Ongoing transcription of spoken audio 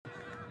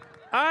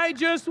I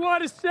just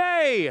want to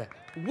say,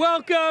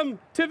 welcome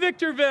to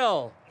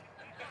Victorville.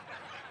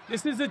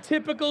 This is a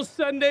typical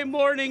Sunday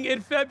morning in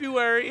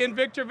February in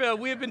Victorville.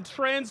 We have been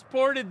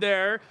transported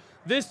there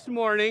this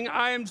morning.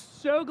 I am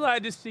so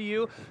glad to see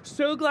you.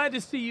 So glad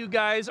to see you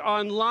guys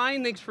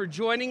online. Thanks for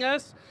joining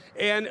us.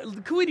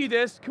 And can we do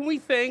this? Can we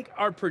thank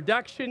our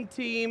production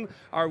team,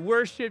 our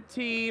worship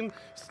team,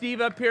 Steve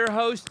up here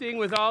hosting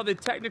with all the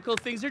technical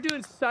things. They're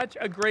doing such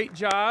a great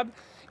job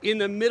in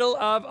the middle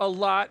of a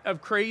lot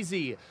of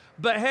crazy.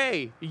 But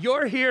hey,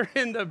 you're here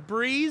in the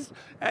breeze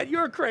and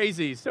you're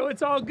crazy, so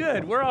it's all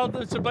good. We're all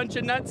just a bunch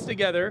of nuts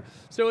together,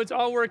 so it's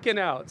all working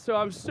out. So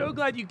I'm so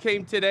glad you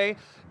came today.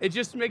 It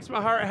just makes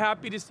my heart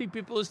happy to see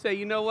people who say,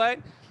 you know what?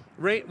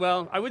 Rain,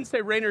 well, I wouldn't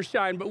say rain or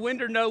shine, but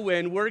wind or no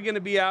wind, we're going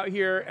to be out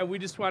here, and we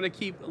just want to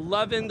keep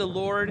loving the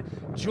Lord,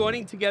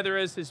 joining together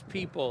as his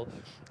people.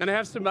 And I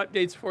have some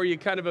updates for you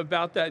kind of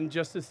about that in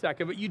just a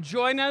second. But you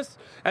join us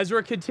as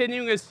we're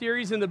continuing a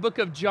series in the book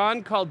of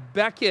John called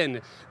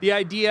Beckon, the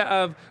idea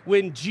of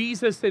when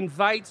Jesus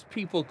invites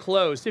people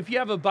close. If you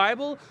have a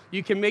Bible,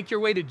 you can make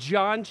your way to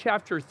John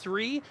chapter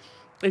 3.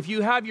 If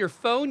you have your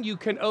phone, you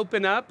can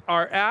open up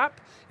our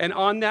app, and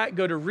on that,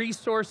 go to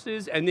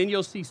resources, and then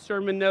you'll see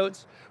sermon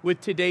notes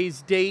with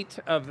today's date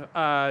of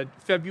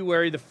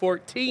February the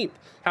 14th.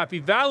 Happy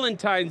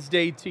Valentine's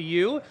Day to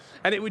you.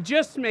 And it would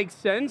just make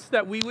sense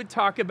that we would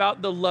talk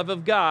about the love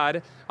of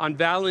God on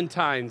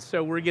Valentine's.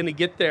 So we're going to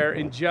get there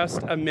in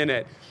just a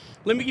minute.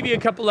 Let me give you a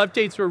couple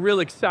updates we're real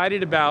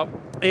excited about.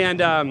 And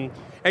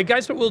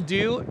guys, what we'll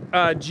do,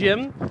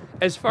 Jim,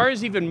 as far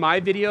as even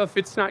my video, if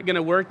it's not going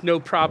to work, no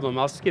problem.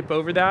 I'll skip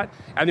over that,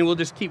 and then we'll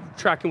just keep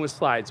tracking with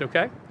slides,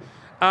 okay?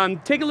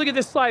 Take a look at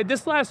this slide.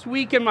 This last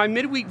week in my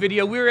midweek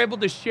video, we were able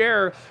to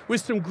share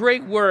with some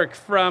great work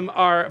from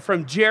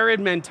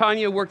Jared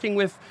Mantanya, working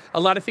with a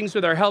lot of things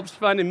with our Helps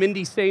Fund, and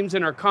Mindy Sames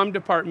in our comm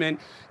department,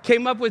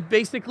 came up with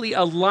basically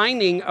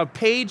aligning a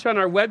page on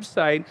our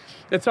website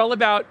that's all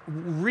about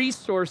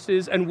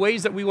resources and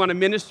ways that we want to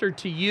minister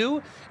to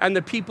you and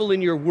the people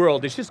in your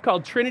world. It's just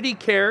called Trinity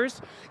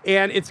Cares,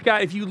 and it's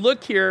got, if you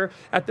look here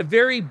at the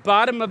very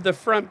bottom of the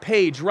front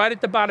page, right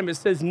at the bottom, it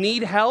says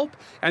Need Help,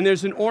 and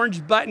there's an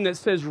orange button that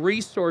says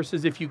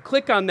Resources. If you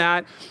click on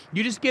that,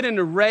 you just get an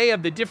array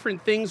of the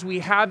different things we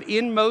have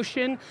in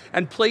motion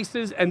and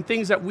places and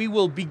things that we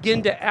will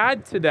begin to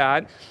add to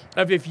that.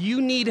 Of if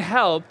you need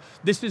help,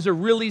 this is a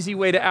real easy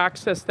way to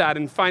access that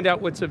and find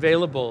out what's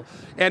available.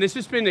 And it's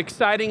just been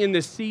exciting in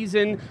this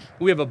season.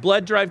 We have a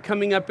blood drive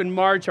coming up in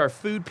March. Our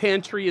food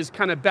pantry is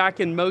kind of back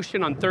in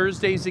motion on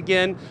Thursdays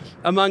again,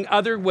 among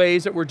other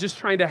ways that we're just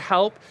trying to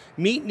help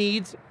meet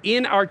needs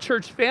in our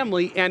church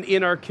family and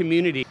in our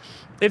community.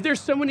 If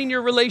there's someone in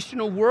your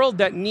relational world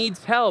that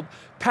needs help,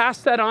 pass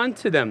that on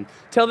to them.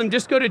 Tell them,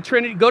 just go to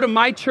Trinity, go to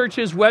my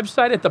church's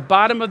website at the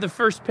bottom of the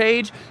first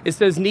page. It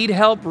says Need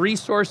Help,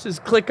 Resources.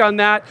 Click on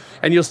that,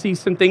 and you'll see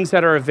some things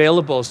that are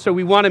available. So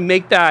we want to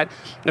make that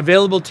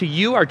available to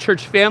you, our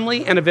church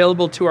family, and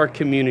available to our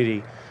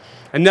community.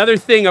 Another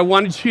thing I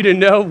wanted you to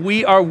know,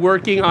 we are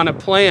working on a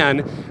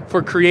plan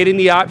for creating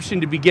the option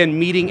to begin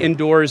meeting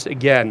indoors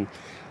again.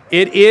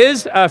 It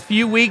is a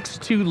few weeks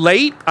too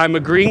late. I'm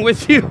agreeing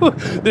with you.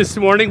 This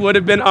morning would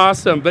have been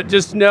awesome, but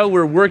just know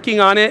we're working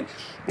on it,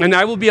 and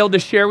I will be able to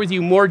share with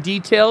you more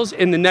details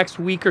in the next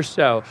week or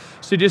so.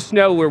 So just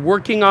know we're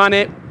working on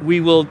it.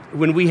 We will,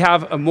 when we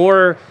have a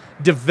more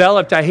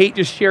developed, I hate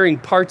just sharing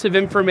parts of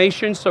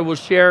information, so we'll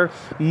share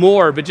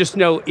more, but just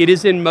know it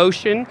is in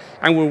motion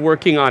and we're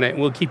working on it, and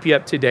we'll keep you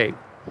up to date.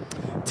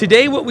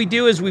 Today, what we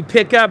do is we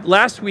pick up,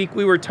 last week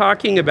we were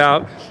talking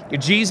about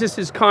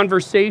Jesus'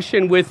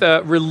 conversation with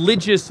a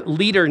religious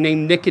leader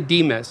named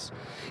Nicodemus.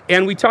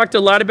 And we talked a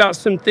lot about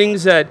some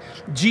things that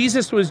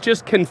Jesus was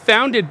just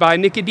confounded by.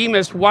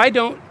 Nicodemus,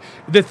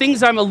 the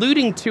things I'm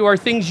alluding to are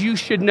things you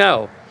should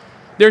know.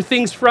 They're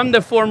things from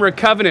the former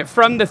covenant,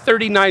 from the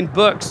 39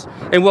 books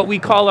and what we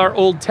call our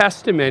Old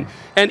Testament.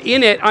 And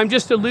in it, I'm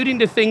just alluding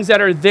to things that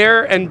are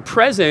there and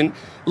present.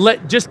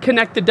 Just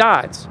connect the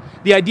dots.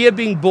 The idea of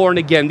being born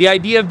again, the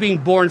idea of being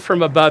born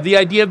from above, the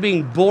idea of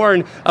being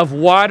born of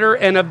water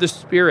and of the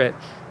Spirit.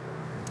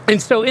 And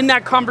so in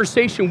that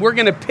conversation, we're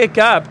going to pick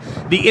up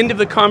the end of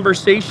the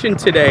conversation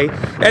today.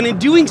 And in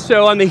doing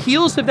so, on the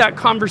heels of that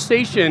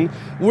conversation,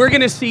 we're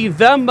going to see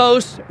the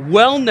most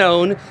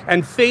well-known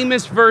and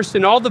famous verse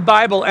in all the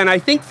Bible, and I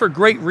think for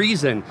great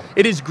reason.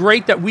 It is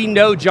great that we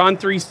know John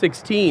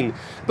 3:16.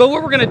 But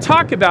what we're going to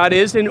talk about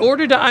is, in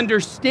order to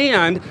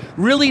understand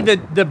really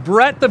the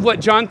breadth of what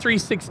John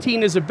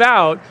 3:16 is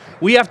about,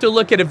 we have to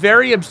look at a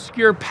very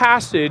obscure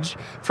passage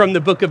from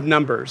the book of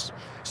Numbers.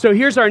 So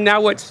here's our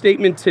now what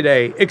statement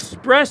today.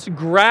 Express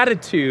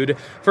gratitude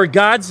for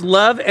God's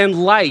love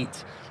and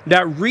light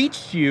that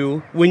reached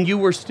you when you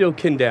were still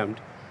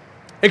condemned.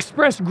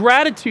 Express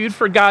gratitude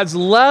for God's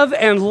love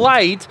and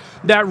light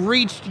that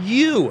reached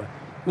you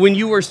when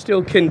you were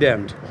still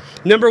condemned.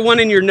 Number one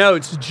in your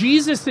notes,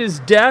 Jesus'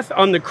 death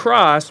on the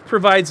cross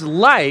provides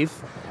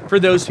life for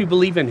those who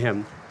believe in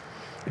him.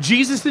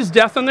 Jesus'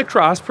 death on the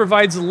cross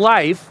provides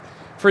life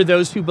for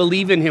those who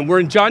believe in him. We're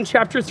in John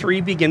chapter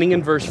 3, beginning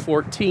in verse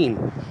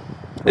 14.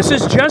 It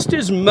says, just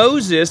as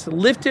Moses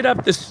lifted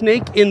up the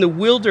snake in the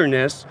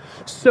wilderness,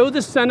 so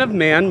the Son of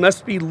Man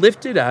must be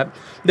lifted up,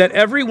 that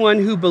everyone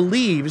who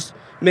believes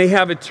may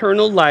have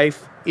eternal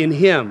life in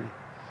him.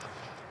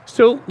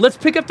 So let's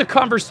pick up the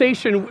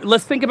conversation.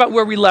 Let's think about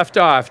where we left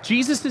off.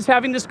 Jesus is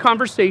having this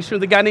conversation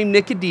with a guy named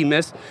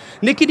Nicodemus.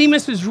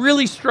 Nicodemus is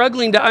really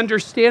struggling to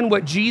understand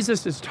what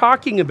Jesus is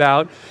talking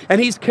about,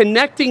 and he's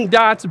connecting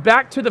dots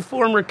back to the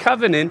former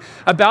covenant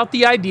about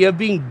the idea of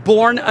being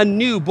born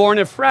anew, born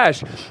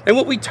afresh. And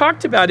what we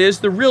talked about is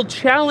the real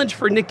challenge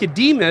for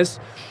Nicodemus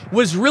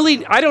was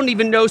really, I don't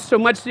even know so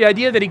much the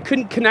idea that he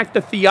couldn't connect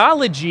the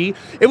theology.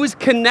 It was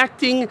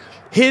connecting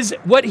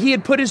what he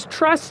had put his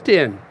trust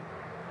in.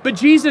 But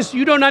Jesus,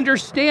 you don't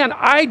understand.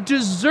 I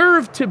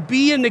deserve to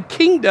be in the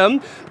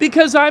kingdom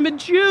because I'm a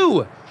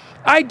Jew.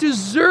 I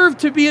deserve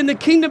to be in the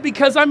kingdom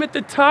because I'm at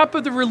the top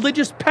of the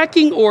religious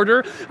pecking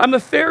order. I'm a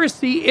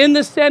Pharisee in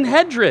the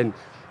Sanhedrin.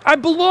 I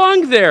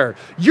belong there.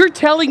 You're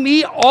telling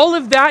me all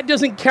of that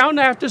doesn't count and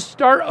I have to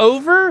start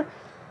over?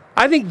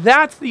 I think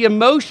that's the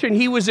emotion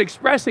he was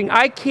expressing.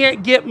 I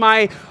can't get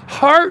my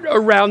heart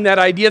around that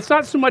idea. It's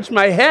not so much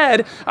my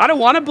head. I don't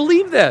want to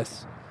believe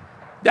this.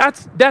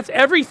 That's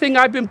everything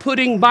I've been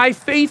putting my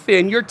faith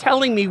in. You're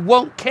telling me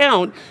won't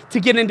count to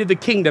get into the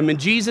kingdom. And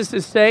Jesus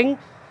is saying,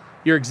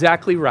 you're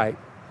exactly right.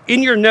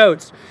 In your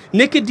notes,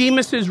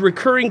 Nicodemus's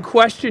recurring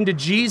question to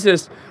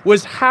Jesus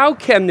was, how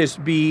can this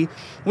be?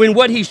 When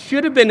what he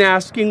should have been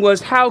asking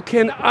was, how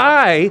can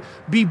I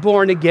be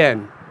born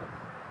again?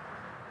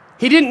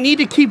 He didn't need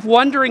to keep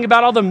wondering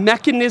about all the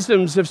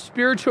mechanisms of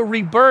spiritual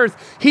rebirth.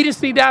 He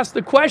just needed to ask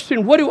the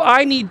question, what do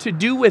I need to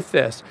do with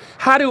this?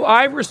 How do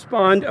I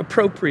respond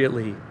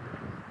appropriately?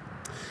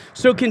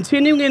 So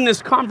continuing in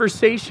this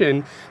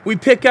conversation, we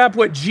pick up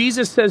what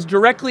Jesus says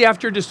directly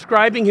after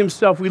describing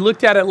himself. We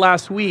looked at it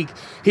last week.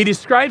 He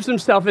describes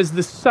himself as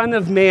the Son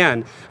of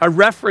Man, a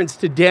reference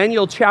to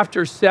Daniel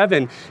chapter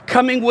 7,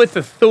 coming with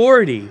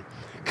authority.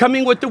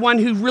 Coming with the one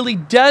who really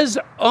does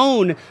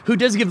own, who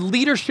does give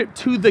leadership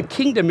to the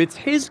kingdom. It's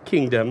his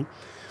kingdom.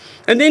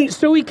 And then,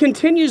 so he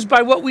continues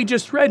by what we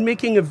just read,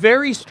 making a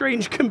very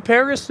strange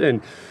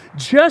comparison.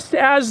 Just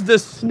as the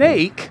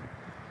snake,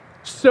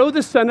 so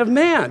the Son of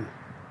Man.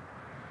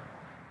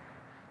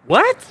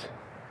 What?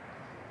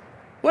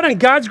 What on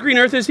God's green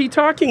earth is he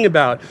talking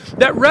about?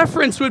 That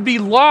reference would be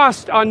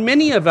lost on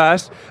many of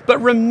us, but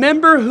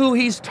remember who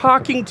he's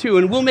talking to,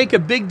 and we'll make a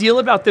big deal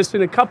about this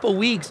in a couple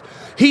weeks.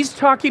 He's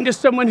talking to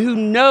someone who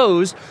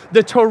knows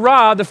the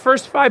Torah, the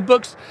first 5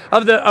 books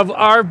of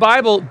our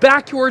Bible,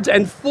 backwards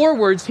and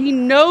forwards. He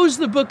knows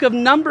the book of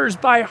Numbers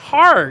by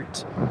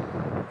heart,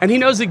 and he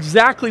knows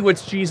exactly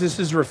what Jesus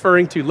is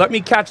referring to. Let me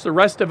catch the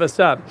rest of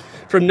us up.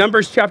 From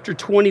Numbers chapter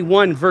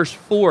 21, verse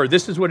 4,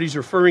 this is what he's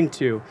referring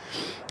to.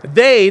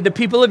 They, the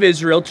people of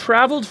Israel,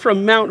 traveled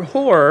from Mount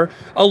Hor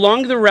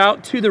along the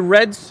route to the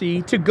Red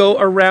Sea to go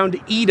around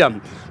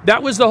Edom.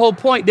 That was the whole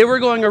point. They were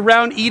going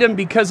around Edom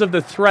because of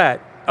the threat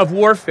of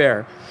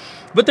warfare.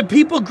 But the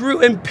people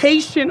grew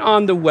impatient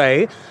on the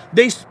way.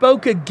 They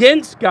spoke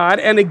against God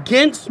and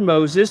against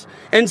Moses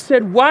and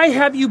said, "Why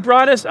have you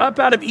brought us up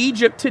out of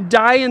Egypt to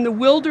die in the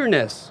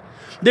wilderness?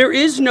 There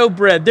is no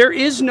bread, there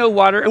is no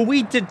water, and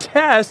we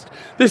detest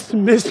this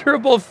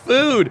miserable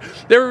food."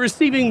 They were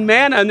receiving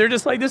manna, and they're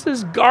just like, this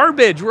is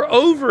garbage, we're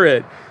over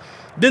it.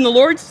 Then the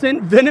Lord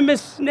sent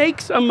venomous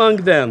snakes among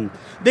them.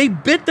 They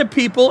bit the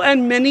people,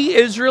 and many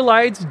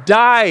Israelites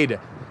died.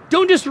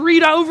 Don't just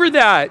read over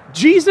that.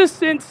 Jesus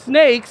sent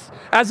snakes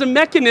as a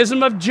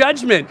mechanism of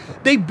judgment.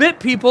 They bit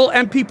people,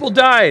 and people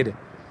died.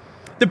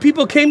 The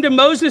people came to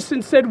Moses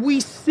and said, "We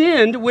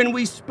sinned when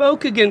we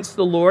spoke against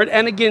the Lord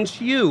and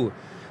against you.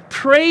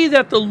 Pray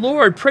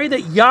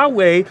that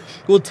Yahweh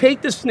will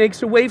take the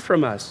snakes away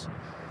from us."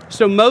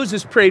 So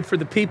Moses prayed for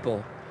the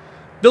people.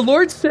 The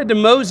Lord said to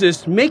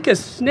Moses, "Make a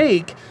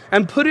snake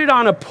and put it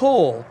on a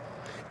pole.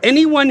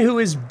 Anyone who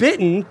is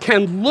bitten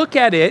can look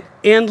at it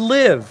and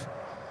live."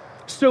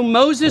 So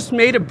Moses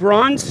made a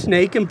bronze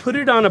snake and put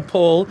it on a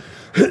pole.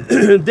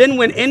 Then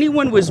when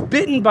anyone was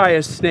bitten by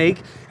a snake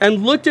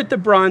and looked at the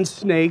bronze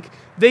snake,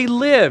 they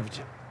lived.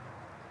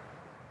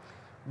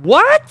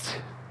 What?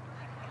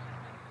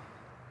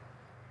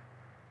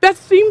 That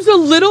seems a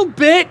little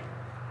bit,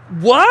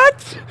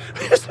 what?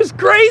 This is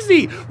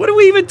crazy. What are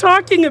we even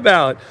talking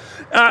about?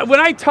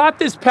 When I taught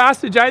this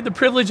passage, I had the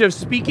privilege of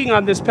speaking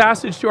on this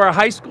passage to our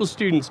high school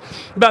students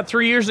about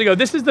 3 years ago.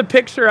 This is the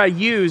picture I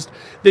used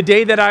the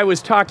day that I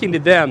was talking to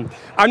them.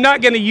 I'm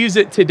not going to use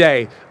it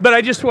today, but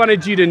I just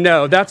wanted you to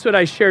know. That's what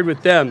I shared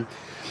with them.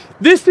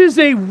 This is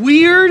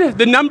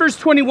the Numbers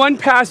 21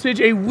 passage,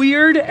 a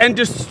weird and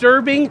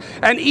disturbing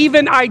and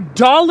even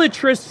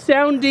idolatrous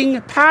sounding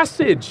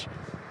passage.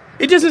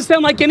 It doesn't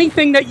sound like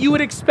anything that you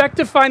would expect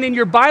to find in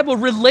your Bible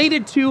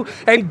related to,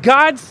 and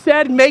God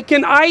said, make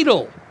an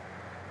idol.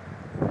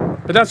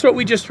 But that's what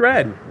we just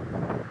read.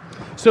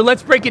 So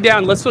let's break it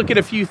down. Let's look at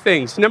a few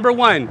things. Number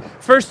one,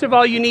 first of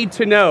all, you need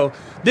to know,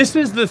 this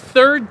is the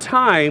third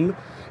time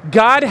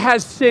God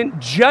has sent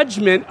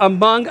judgment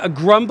among a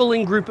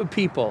grumbling group of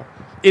people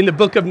in the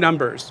book of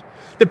Numbers.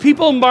 The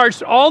people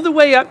marched all the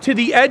way up to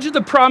the edge of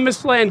the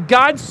promised land.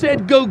 God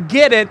said, go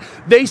get it.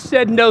 They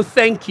said, no,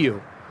 thank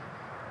you.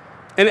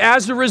 And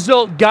as a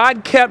result,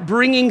 God kept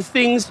bringing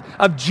things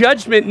of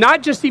judgment,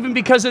 not just even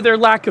because of their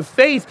lack of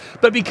faith,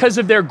 but because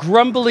of their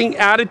grumbling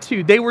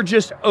attitude. They were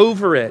just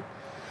over it.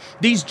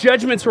 These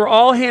judgments were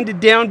all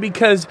handed down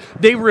because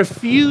they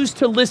refused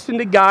to listen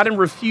to God and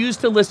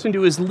refused to listen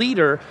to his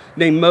leader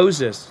named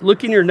Moses.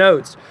 Look in your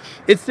notes.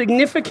 It's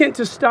significant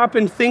to stop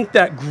and think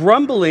that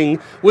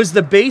grumbling was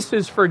the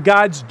basis for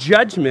God's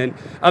judgment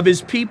of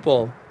his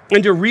people,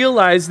 and to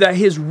realize that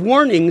his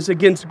warnings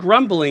against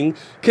grumbling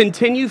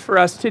continue for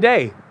us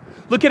today.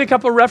 Look at a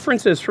couple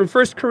references from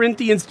 1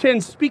 Corinthians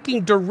 10,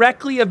 speaking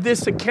directly of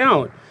this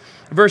account.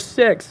 Verse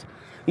 6,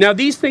 now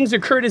these things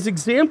occurred as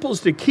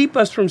examples to keep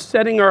us from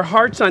setting our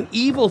hearts on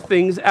evil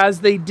things as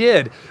they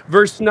did.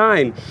 Verse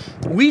 9,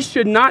 we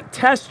should not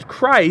test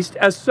Christ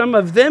as some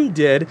of them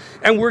did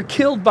and were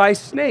killed by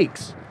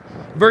snakes.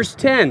 Verse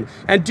 10,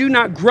 and do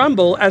not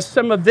grumble as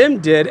some of them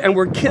did and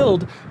were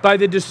killed by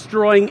the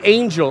destroying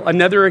angel,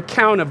 another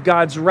account of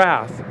God's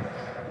wrath.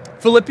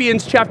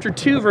 Philippians chapter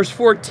 2, verse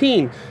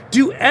 14,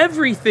 do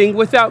everything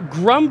without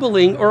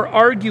grumbling or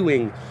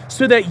arguing,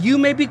 so that you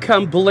may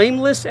become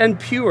blameless and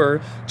pure,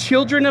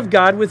 children of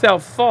God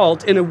without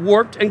fault in a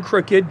warped and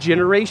crooked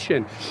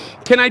generation.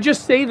 Can I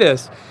just say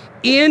this?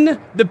 In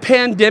the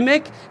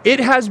pandemic, it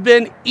has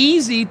been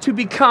easy to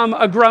become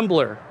a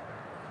grumbler,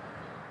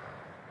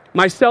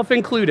 myself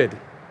included.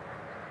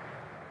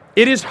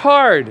 It is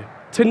hard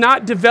to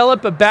not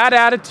develop a bad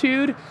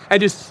attitude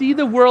and to see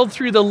the world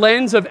through the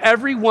lens of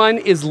everyone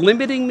is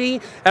limiting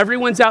me,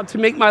 everyone's out to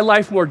make my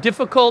life more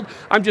difficult.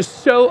 I'm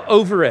just so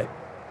over it.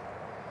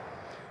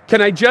 Can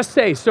I just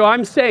say, so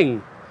I'm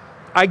saying,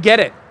 I get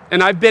it,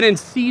 and I've been in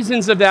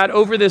seasons of that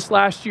over this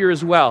last year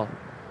as well.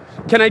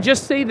 Can I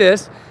just say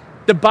this?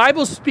 The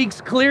Bible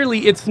speaks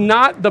clearly, it's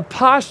not the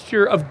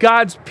posture of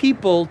God's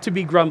people to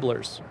be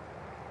grumblers.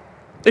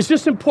 It's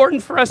just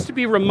important for us to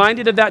be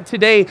reminded of that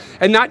today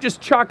and not just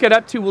chalk it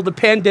up to, well, the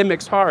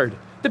pandemic's hard.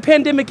 The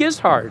pandemic is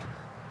hard,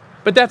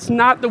 but that's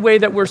not the way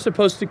that we're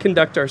supposed to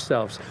conduct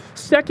ourselves.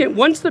 Second,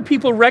 once the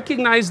people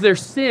recognize their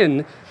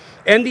sin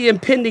and the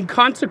impending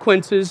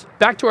consequences,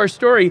 back to our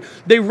story,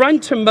 they run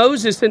to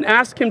Moses and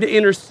ask him to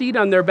intercede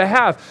on their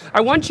behalf.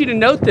 I want you to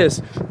note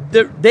this.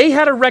 They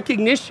had a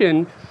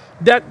recognition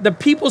that the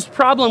people's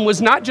problem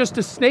was not just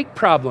a snake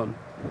problem.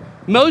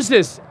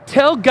 Moses,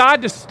 tell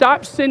God to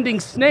stop sending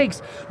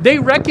snakes. They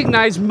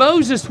recognize,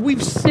 Moses,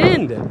 we've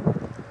sinned.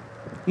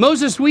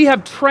 Moses, we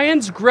have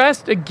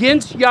transgressed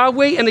against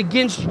Yahweh and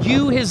against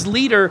you, his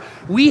leader.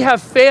 We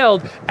have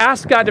failed.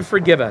 Ask God to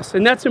forgive us.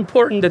 And that's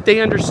important that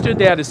they understood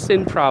they had a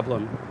sin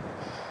problem.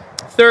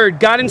 Third,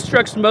 God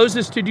instructs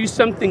Moses to do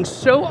something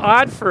so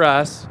odd for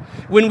us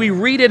when we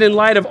read it in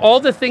light of all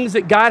the things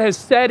that God has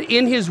said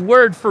in his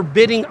word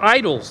forbidding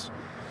idols.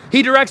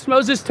 He directs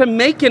Moses to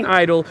make an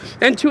idol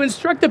and to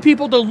instruct the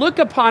people to look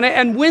upon it,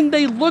 and when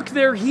they look,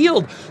 they're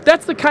healed.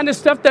 That's the kind of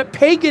stuff that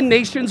pagan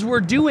nations were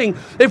doing.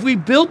 If we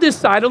build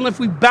this idol and if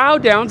we bow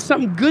down,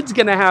 something good's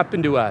gonna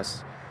happen to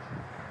us.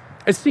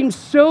 It seems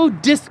so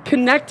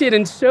disconnected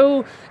and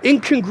so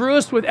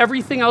incongruous with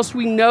everything else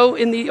we know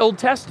in the Old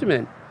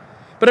Testament.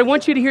 But I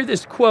want you to hear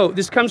this quote.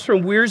 This comes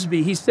from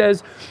Wiersbe. He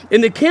says,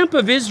 in the camp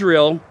of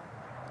Israel,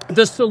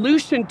 the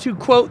solution to,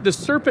 quote, the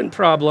serpent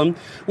problem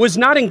was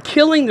not in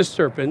killing the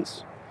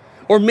serpents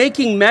or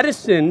making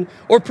medicine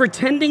or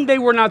pretending they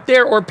were not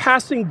there or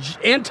passing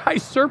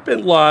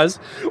anti-serpent laws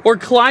or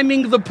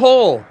climbing the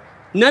pole.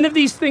 None of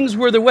these things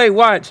were the way.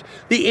 Watch.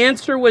 The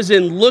answer was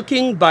in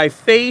looking by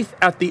faith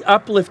at the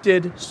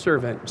uplifted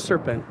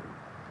serpent.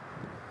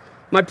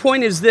 My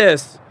point is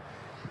this.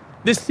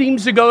 This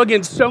seems to go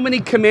against so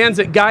many commands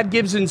that God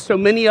gives in so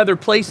many other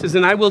places.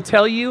 And I will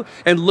tell you,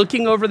 and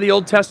looking over the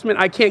Old Testament,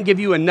 I can't give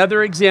you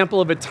another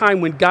example of a time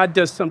when God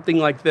does something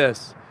like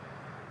this.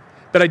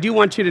 But I do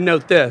want you to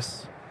note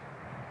this.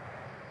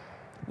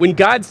 When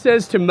God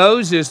says to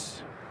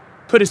Moses,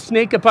 put a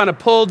snake up on a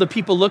pole, the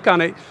people look on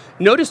it,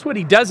 notice what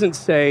he doesn't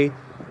say.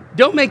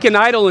 Don't make an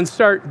idol and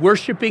start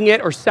worshiping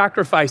it or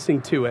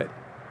sacrificing to it.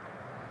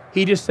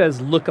 He just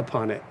says, look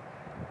upon it.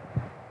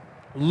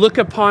 Look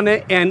upon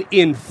it, and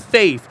in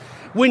faith.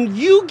 When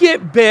you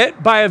get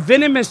bit by a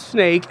venomous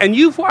snake and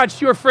you've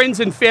watched your friends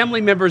and family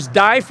members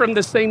die from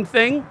the same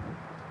thing,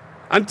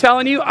 I'm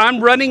telling you,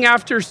 I'm running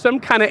after some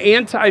kind of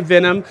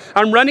anti-venom.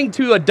 I'm running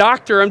to a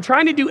doctor. I'm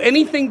trying to do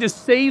anything to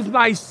save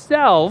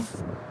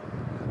myself.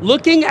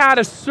 Looking at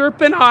a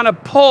serpent on a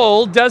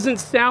pole doesn't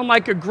sound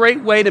like a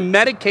great way to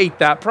medicate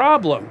that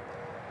problem.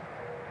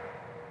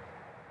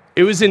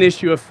 It was an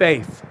issue of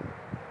faith.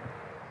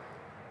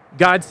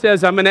 God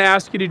says, I'm going to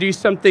ask you to do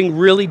something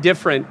really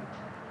different.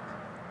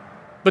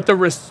 But the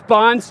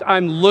response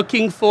I'm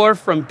looking for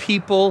from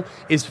people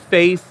is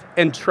faith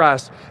and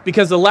trust.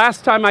 Because the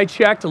last time I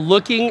checked,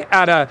 looking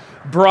at a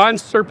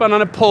bronze serpent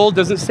on a pole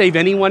doesn't save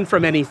anyone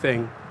from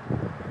anything.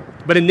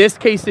 But in this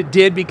case, it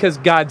did because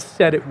God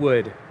said it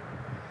would.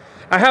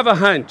 I have a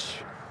hunch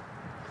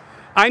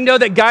I know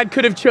that God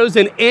could have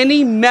chosen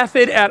any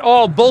method at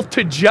all, both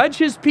to judge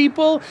his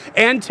people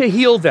and to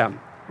heal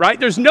them, right?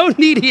 There's no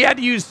need he had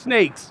to use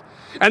snakes.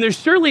 And there's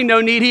surely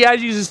no need he had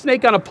to use a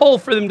snake on a pole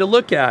for them to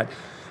look at.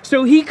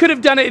 So he could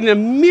have done it in a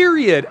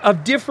myriad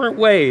of different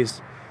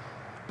ways.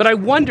 But I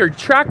wonder,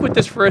 track with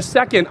this for a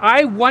second,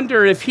 I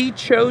wonder if he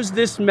chose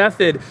this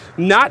method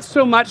not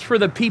so much for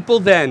the people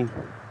then,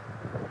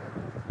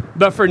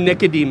 but for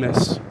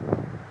Nicodemus.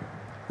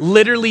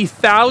 Literally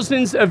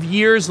thousands of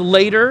years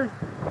later,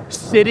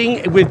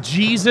 sitting with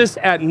Jesus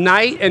at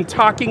night and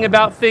talking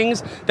about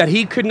things that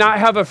he could not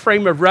have a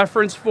frame of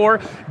reference for,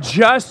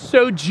 just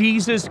so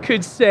Jesus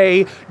could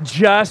say,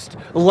 just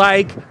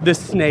like the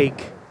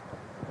snake,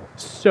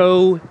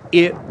 so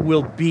it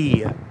will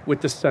be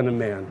with the Son of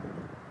Man.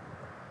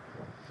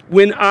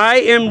 When I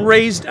am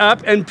raised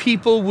up and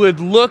people would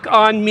look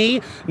on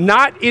me,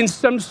 not in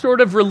some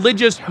sort of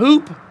religious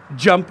hoop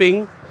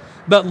jumping,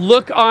 but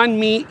look on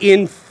me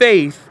in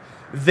faith,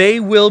 they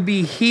will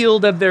be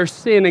healed of their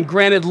sin and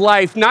granted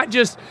life, not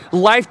just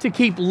life to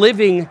keep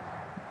living,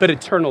 but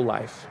eternal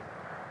life.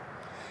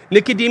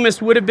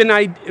 Nicodemus would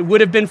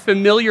have been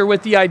familiar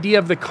with the idea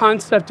of the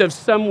concept of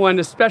someone,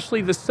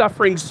 especially the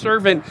suffering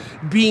servant,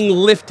 being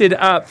lifted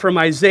up from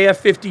Isaiah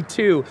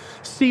 52.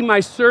 See, my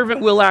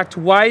servant will act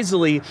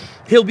wisely.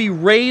 He'll be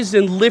raised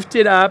and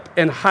lifted up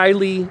and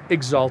highly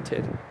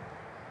exalted.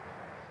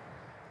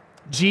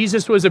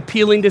 Jesus was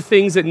appealing to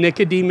things that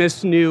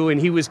Nicodemus knew, and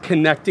he was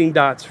connecting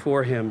dots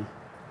for him.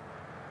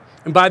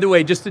 And by the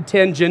way, just a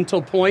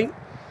tangential point,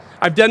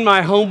 I've done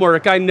my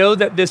homework. I know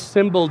that this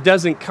symbol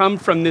doesn't come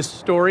from this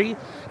story.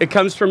 It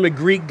comes from a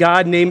Greek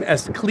god named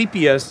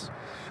Asclepius,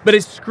 but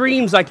it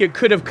screams like it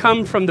could have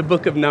come from the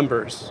book of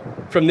Numbers,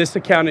 from this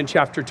account in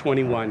chapter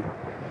 21.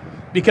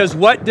 Because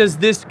what does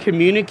this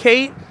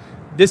communicate?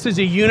 This is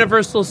a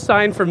universal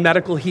sign for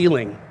medical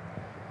healing.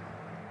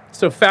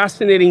 So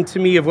fascinating to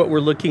me of what we're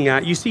looking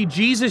at. You see,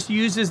 Jesus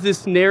uses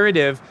this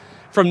narrative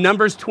from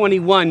Numbers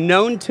 21,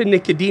 known to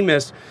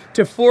Nicodemus,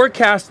 to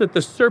forecast that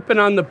the serpent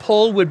on the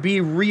pole would be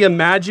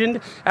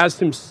reimagined as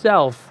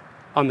himself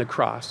on the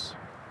cross.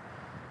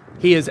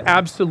 He is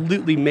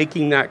absolutely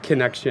making that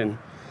connection.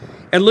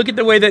 And look at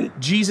the way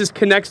that Jesus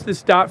connects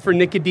this dot for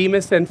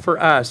Nicodemus and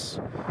for us,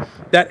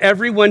 that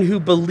everyone who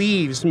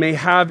believes may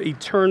have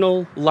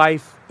eternal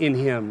life in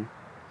him.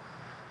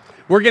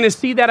 We're going to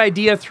see that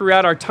idea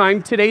throughout our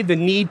time today, the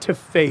need to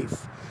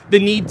faith. The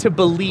need to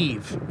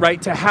believe,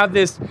 right? To have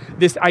this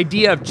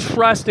idea of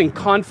trust and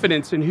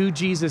confidence in who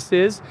Jesus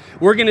is.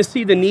 We're going to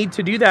see the need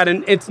to do that.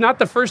 And it's not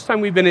the first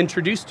time we've been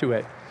introduced to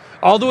it.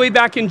 All the way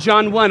back in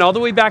John 1, all the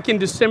way back in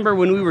December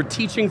when we were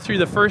teaching through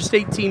the first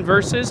 18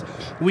 verses,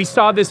 we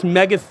saw this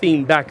mega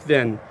theme back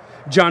then.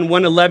 John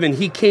 1:11,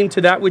 he came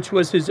to that which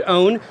was his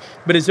own,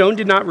 but his own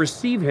did not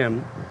receive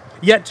him.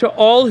 Yet to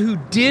all who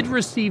did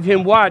receive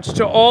him, watch,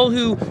 to all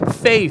who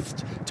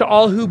faithed, to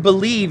all who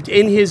believed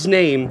in his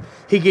name,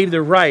 he gave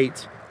the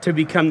right to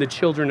become the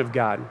children of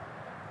God.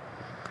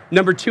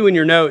 Number 2 in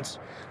your notes,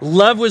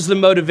 love was the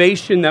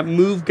motivation that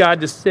moved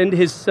God to send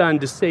his son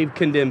to save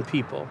condemned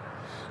people.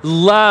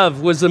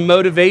 Love was the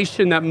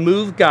motivation that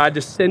moved God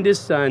to send his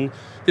son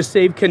to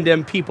save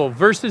condemned people.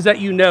 Verses that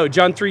you know,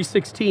 John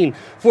 3:16,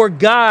 for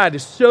God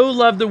so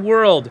loved the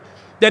world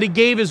that he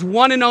gave his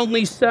one and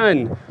only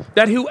son,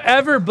 that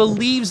whoever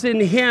believes in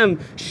him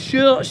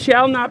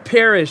shall not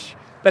perish,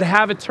 but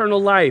have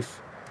eternal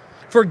life.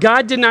 For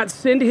God did not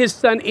send his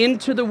son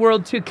into the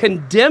world to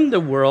condemn the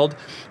world,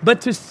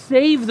 but to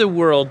save the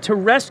world, to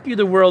rescue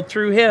the world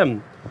through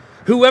him.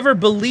 Whoever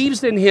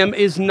believes in him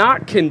is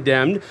not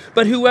condemned,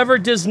 but whoever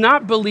does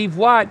not believe,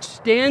 watch,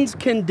 stands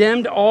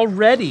condemned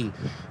already,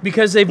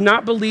 because they've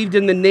not believed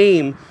in the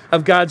name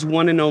of God's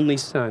one and only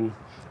Son.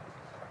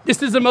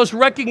 This is the most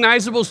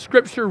recognizable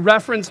scripture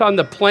reference on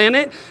the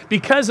planet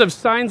because of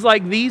signs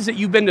like these that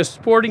you've been to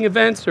sporting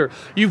events or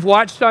you've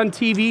watched on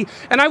TV,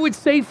 and I would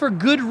say for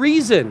good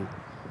reason.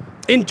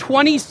 In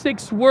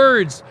 26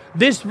 words,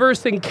 this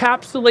verse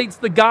encapsulates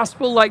the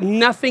gospel like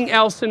nothing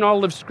else in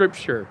all of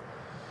Scripture.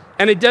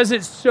 And it does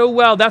it so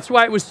well. That's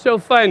why it was so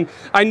fun.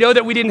 I know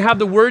that we didn't have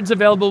the words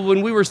available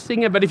when we were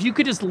singing, but if you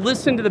could just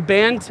listen to the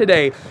band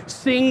today,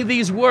 sing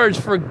these words,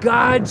 for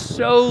God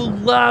so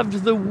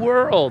loved the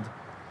world.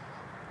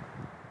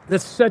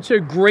 That's such a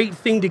great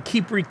thing to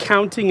keep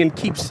recounting and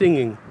keep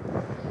singing.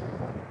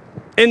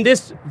 And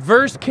this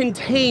verse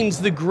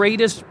contains the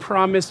greatest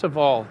promise of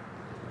all,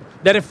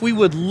 that if we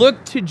would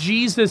look to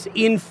Jesus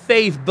in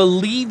faith,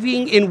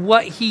 believing in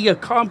what he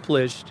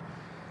accomplished,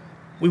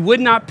 we would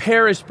not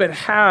perish but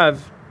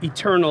have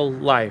eternal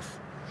life.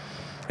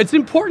 It's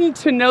important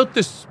to note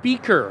the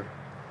speaker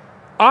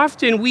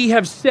often we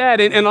have said,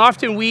 and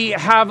often we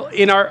have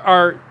in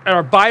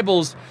our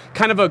Bibles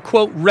kind of a,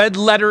 quote, red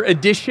letter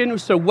edition,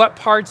 so what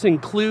parts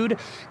include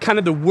kind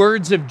of the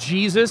words of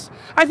Jesus.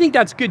 I think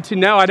that's good to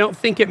know. I don't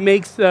think it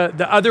makes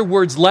the other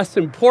words less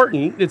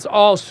important. It's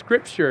all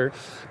Scripture.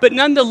 But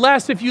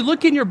nonetheless, if you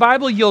look in your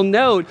Bible, you'll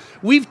note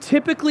we've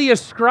typically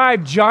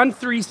ascribed John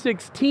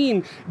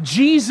 3:16,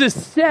 Jesus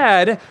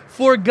said,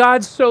 "For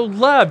God so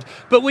loved."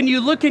 But when you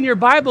look in your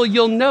Bible,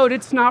 you'll note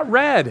it's not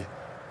red.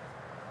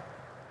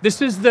 This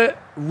is the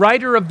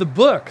writer of the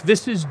book.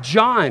 This is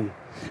John.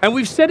 And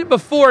we've said it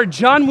before,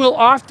 John will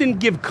often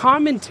give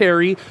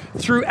commentary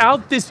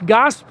throughout this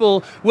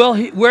gospel,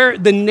 where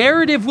the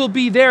narrative will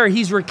be there.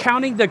 He's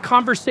recounting the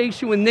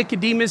conversation with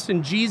Nicodemus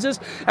and Jesus,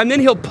 and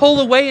then he'll pull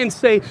away and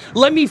say,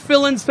 let me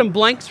fill in some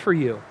blanks for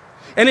you.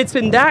 And it's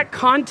in that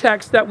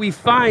context that we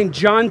find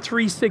John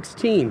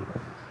 3:16.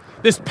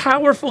 This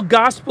powerful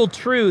gospel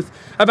truth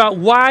about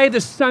why the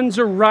Son's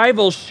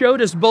arrival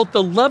showed us both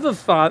the love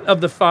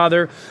of the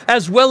Father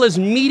as well as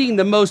meeting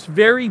the most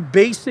very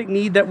basic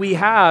need that we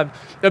have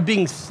of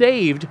being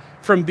saved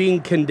from being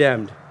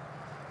condemned.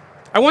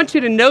 I want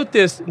you to note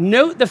this.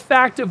 Note the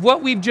fact of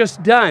what we've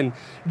just done.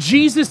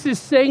 Jesus is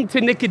saying to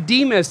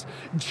Nicodemus,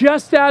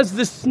 just as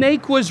the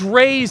snake was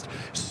raised,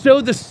 so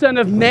the Son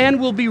of Man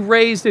will be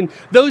raised, and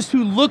those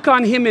who look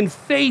on him in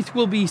faith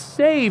will be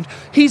saved.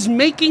 He's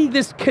making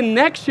this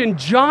connection,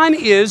 John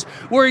is,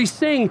 where he's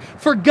saying,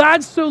 for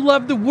God so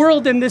loved the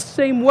world in this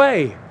same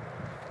way.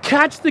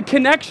 Catch the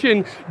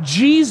connection.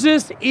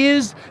 Jesus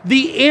is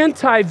the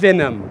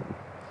anti-venom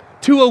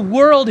to a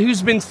world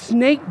who's been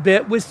snake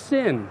bit with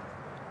sin.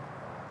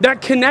 That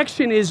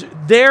connection is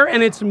there,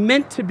 and it's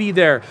meant to be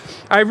there.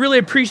 I really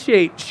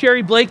appreciate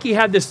Sherry Blakey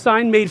had this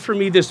sign made for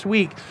me this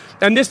week.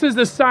 And this is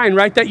the sign,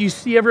 right, that you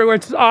see everywhere.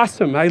 It's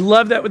awesome. I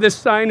love that this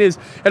sign is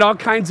at all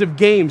kinds of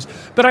games.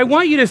 But I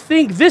want you to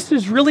think this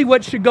is really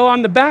what should go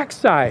on the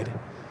backside.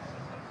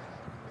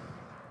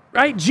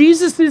 Right?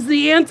 Jesus is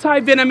the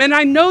anti-venom. And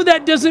I know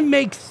that doesn't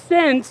make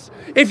sense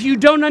if you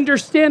don't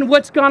understand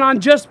what's gone on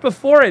just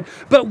before it.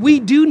 But we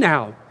do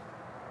now.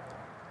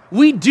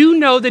 We do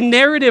know the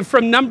narrative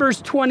from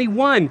Numbers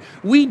 21.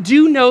 We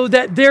do know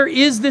that there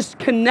is this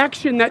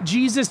connection that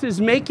Jesus is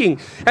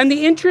making. And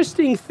the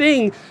interesting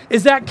thing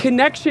is that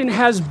connection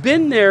has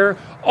been there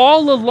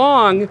all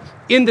along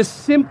in the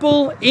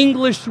simple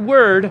English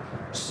word,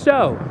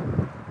 so.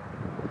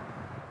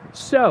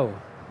 So.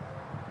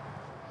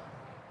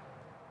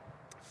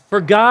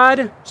 For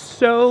God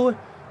so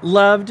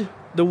loved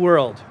the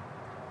world.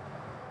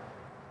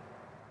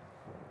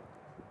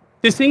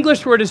 This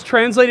English word is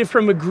translated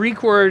from a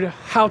Greek word,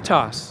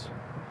 hautos.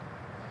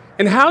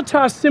 And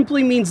hautos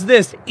simply means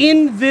this,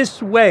 in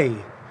this way,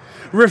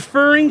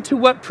 referring to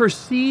what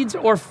precedes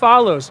or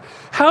follows.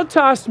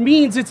 Hautos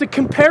means it's a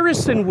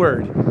comparison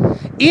word.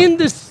 In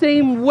the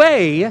same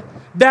way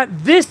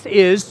that this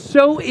is,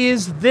 so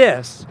is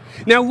this.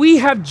 Now, we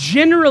have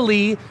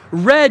generally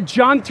read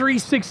John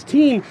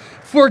 3:16,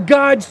 for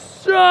God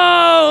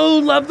so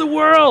loved the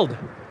world,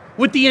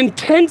 with the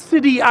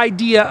intensity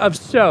idea of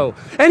so.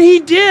 And he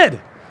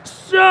did.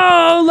 So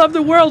love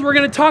the world. We're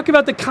going to talk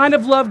about the kind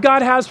of love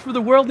God has for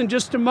the world in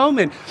just a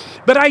moment.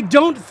 But I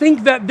don't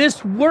think that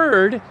this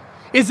word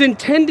is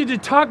intended to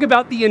talk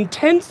about the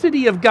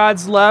intensity of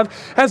God's love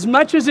as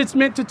much as it's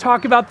meant to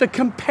talk about the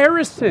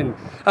comparison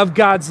of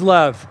God's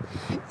love.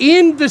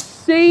 In the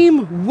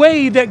same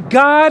way that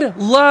God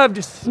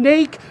loved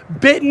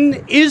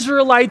snake-bitten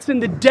Israelites in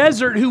the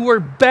desert who were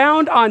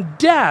bound on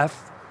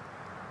death,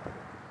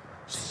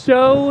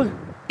 so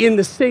in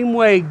the same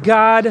way,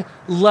 God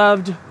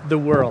loved the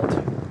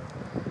world.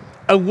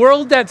 A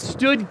world that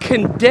stood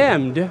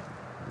condemned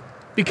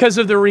because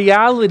of the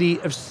reality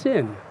of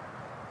sin.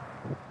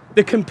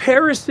 The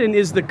comparison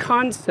is the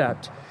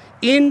concept.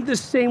 In the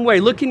same way,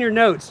 look in your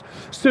notes.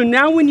 So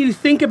now when you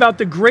think about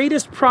the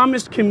greatest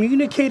promise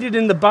communicated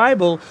in the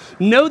Bible,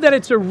 know that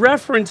it's a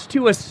reference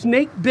to a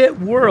snake-bit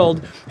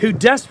world who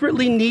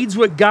desperately needs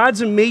what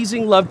God's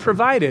amazing love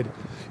provided.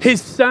 His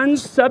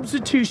Son's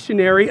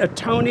substitutionary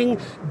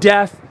atoning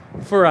death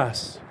for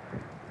us,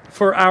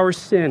 for our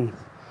sin.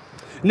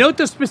 Note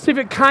the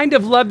specific kind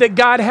of love that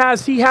God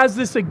has. He has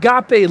this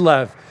agape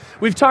love.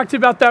 We've talked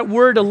about that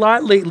word a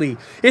lot lately.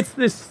 It's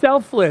this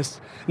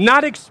selfless,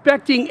 not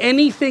expecting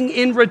anything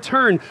in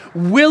return,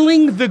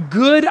 willing the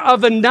good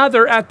of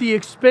another at the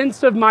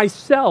expense of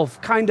myself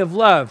kind of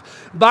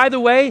love. By the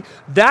way,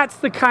 that's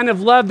the kind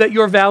of love that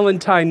your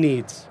Valentine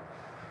needs.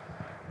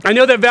 I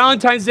know that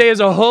Valentine's Day is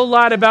a whole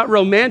lot about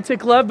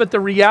romantic love, but the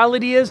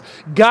reality is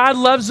God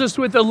loves us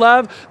with a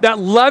love that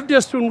loved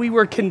us when we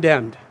were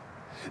condemned,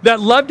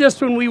 that loved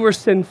us when we were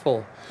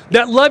sinful,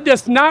 that loved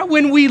us not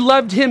when we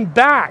loved him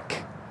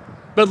back,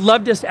 but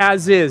loved us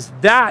as is.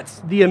 That's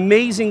the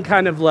amazing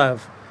kind of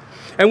love.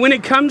 And when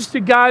it comes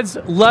to God's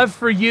love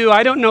for you,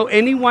 I don't know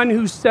anyone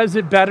who says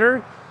it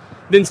better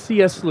than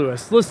C.S.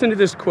 Lewis. Listen to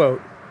this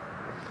quote.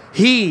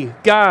 He,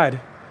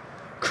 God,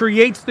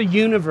 creates the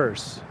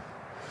universe,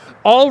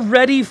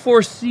 already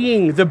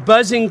foreseeing the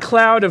buzzing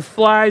cloud of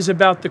flies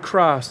about the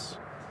cross.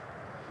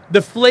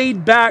 the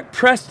flayed back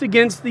pressed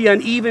against the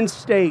uneven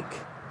stake,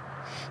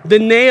 the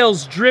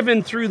nails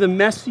driven through the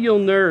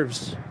mesial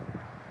nerves,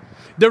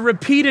 the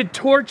repeated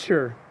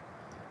torture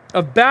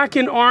of back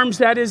and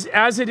arms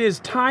as it is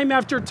time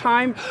after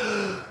time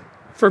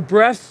for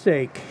breath's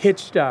sake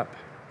hitched up.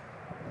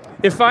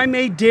 If I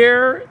may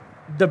dare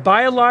the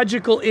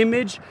biological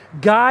image,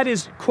 God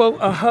is, quote,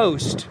 a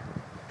host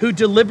who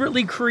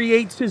deliberately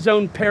creates his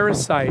own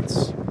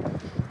parasites,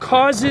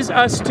 causes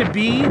us to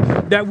be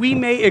that we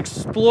may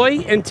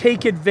exploit and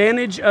take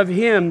advantage of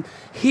him.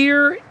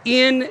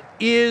 Herein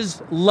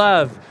is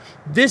love.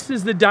 This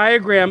is the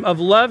diagram of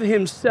love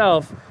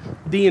himself,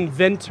 the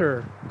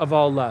inventor of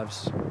all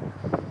loves.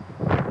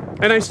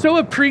 And I so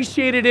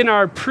appreciated in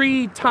our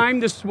pre-time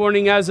this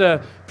morning as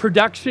a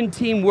production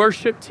team,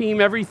 worship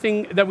team,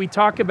 everything that we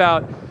talk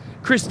about,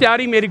 Chris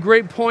Dowdy made a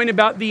great point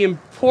about the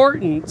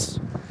importance,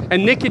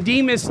 and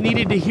Nicodemus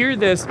needed to hear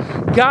this.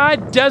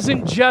 God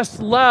doesn't just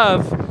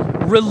love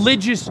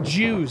religious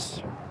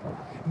Jews.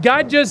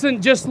 God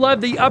doesn't just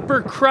love the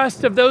upper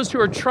crust of those who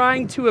are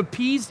trying to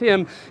appease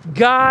him.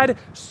 God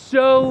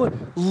so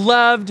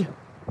loved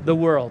the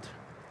world.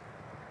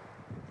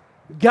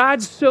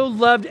 God so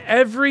loved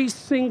every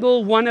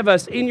single one of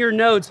us. In your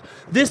notes,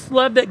 this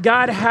love that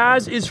God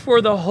has is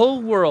for the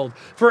whole world,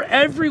 for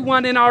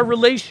everyone in our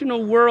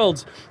relational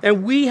worlds.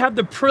 And we have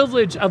the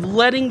privilege of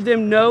letting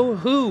them know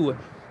who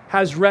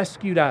has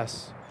rescued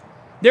us.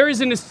 There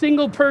isn't a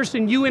single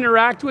person you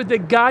interact with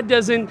that God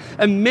doesn't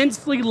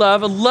immensely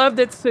love, a love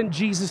that sent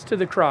Jesus to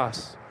the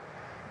cross.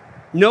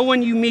 No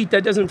one you meet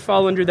that doesn't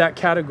fall under that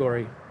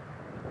category.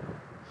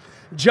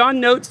 John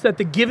notes that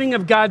the giving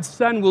of God's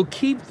Son will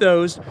keep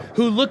those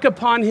who look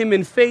upon him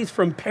in faith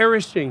from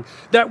perishing.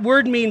 That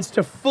word means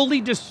to fully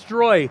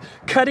destroy,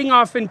 cutting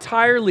off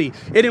entirely.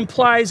 It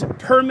implies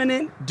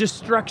permanent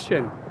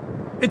destruction.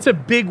 It's a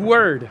big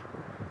word.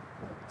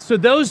 So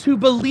those who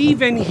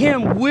believe in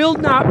him will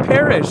not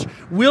perish,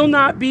 will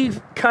not be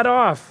cut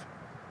off.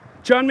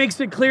 John makes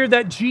it clear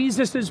that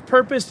Jesus'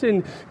 purpose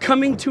in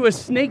coming to a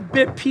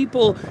snake-bit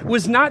people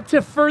was not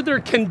to further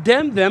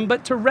condemn them,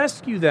 but to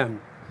rescue them.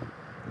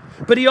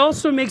 But he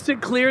also makes it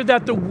clear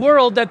that the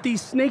world, that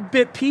these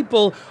snake-bit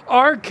people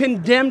are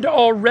condemned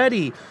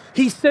already.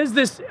 He says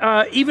this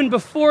even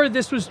before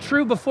this was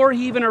true, before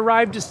he even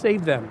arrived to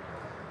save them.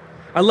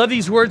 I love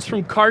these words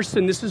from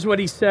Carson. This is what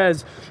he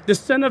says. The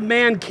Son of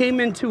Man came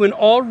into an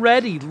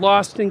already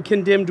lost and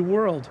condemned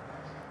world.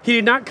 He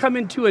did not come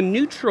into a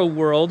neutral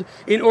world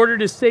in order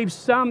to save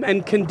some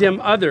and condemn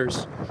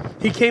others.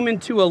 He came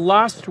into a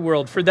lost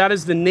world, for that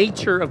is the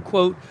nature of,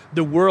 quote,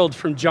 the world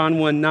from John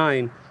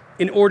 1:9,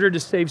 in order to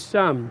save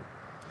some.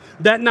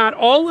 That not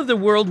all of the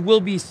world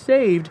will be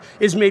saved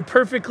is made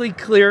perfectly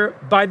clear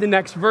by the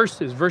next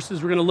verses we're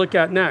going to look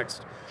at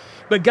next.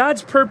 But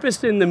God's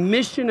purpose in the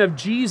mission of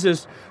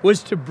Jesus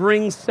was to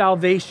bring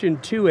salvation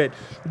to it.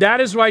 That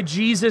is why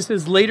Jesus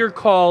is later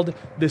called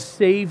the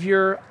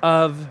Savior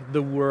of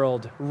the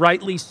world,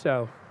 rightly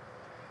so.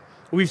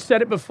 We've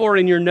said it before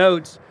in your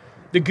notes.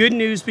 The good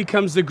news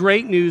becomes the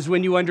great news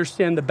when you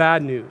understand the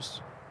bad news.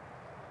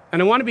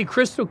 And I want to be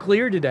crystal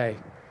clear today.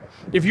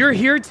 If you're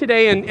here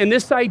today and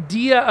this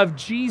idea of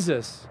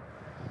Jesus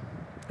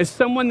is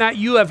someone that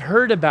you have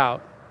heard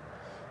about,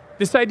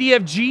 this idea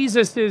of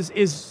Jesus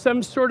is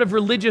some sort of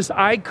religious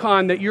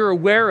icon that you're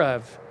aware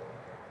of,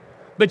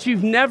 but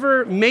you've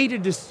never made a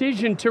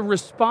decision to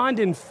respond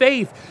in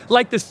faith,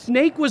 like the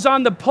snake was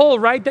on the pole,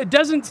 right? That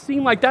doesn't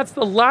seem like that's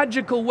the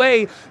logical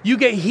way you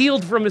get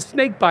healed from a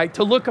snake bite,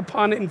 to look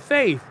upon it in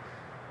faith.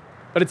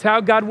 But it's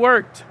how God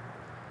worked.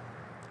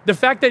 The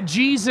fact that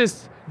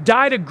Jesus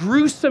died a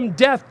gruesome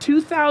death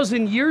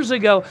 2,000 years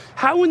ago,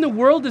 how in the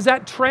world does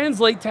that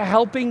translate to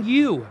helping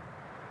you?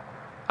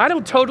 I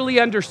don't totally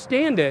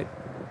understand it,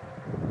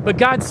 but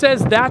God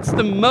says that's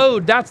the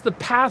mode, that's the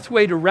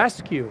pathway to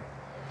rescue.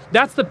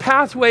 That's the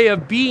pathway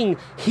of being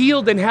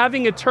healed and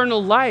having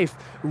eternal life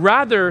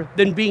rather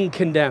than being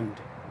condemned.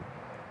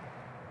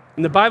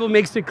 And the Bible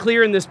makes it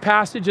clear in this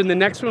passage and the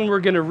next one we're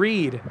going to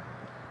read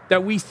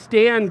that we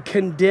stand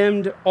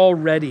condemned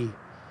already.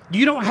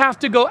 You don't have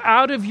to go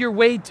out of your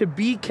way to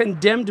be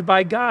condemned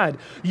by God.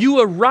 You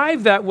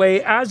arrive that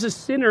way as a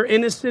sinner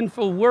in a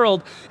sinful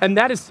world, and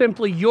that is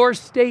simply your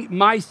state,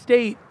 my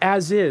state,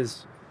 as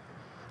is.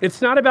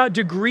 It's not about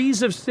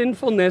degrees of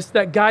sinfulness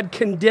that God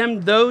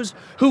condemned those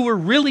who were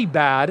really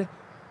bad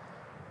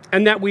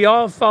and that we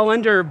all fall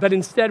under, but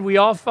instead we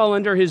all fall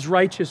under his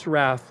righteous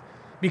wrath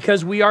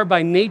because we are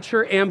by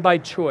nature and by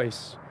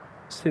choice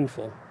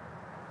sinful.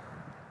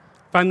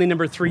 Finally,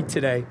 number 3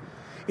 today.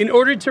 In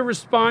order to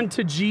respond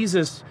to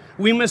Jesus,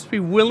 we must be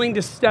willing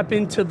to step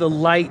into the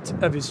light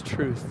of his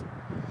truth.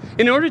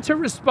 In order to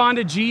respond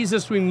to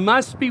Jesus, we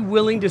must be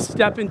willing to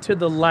step into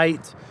the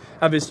light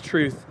of his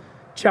truth.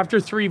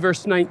 Chapter 3,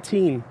 verse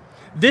 19.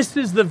 This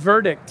is the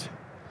verdict.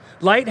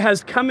 Light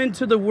has come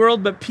into the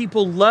world, but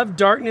people love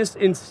darkness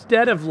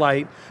instead of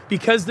light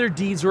because their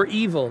deeds were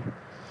evil.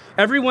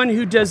 Everyone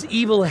who does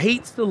evil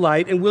hates the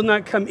light and will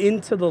not come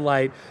into the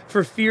light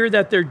for fear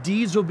that their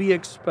deeds will be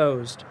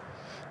exposed.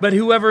 But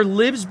whoever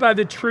lives by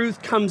the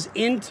truth comes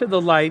into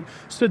the light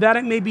so that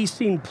it may be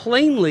seen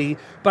plainly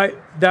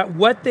that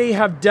what they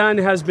have done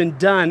has been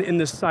done in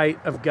the sight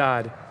of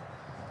God.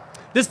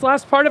 This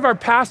last part of our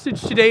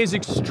passage today is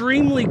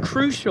extremely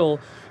crucial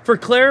for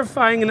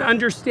clarifying and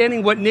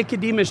understanding what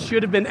Nicodemus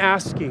should have been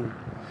asking.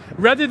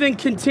 Rather than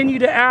continue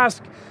to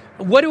ask,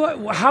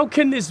 how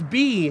can this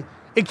be?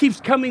 It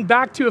keeps coming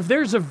back to, if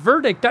there's a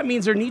verdict, that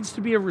means there needs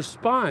to be a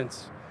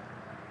response.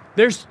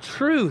 There's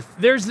truth.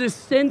 There's this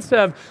sense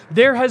of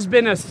there has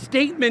been a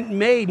statement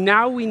made.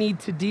 Now we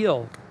need to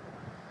deal.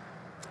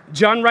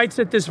 John writes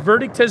that this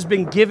verdict has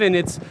been given.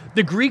 It's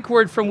the Greek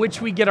word from which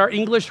we get our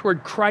English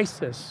word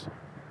crisis.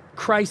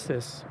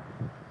 Crisis.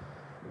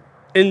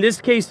 In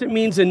this case, it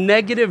means a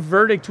negative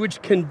verdict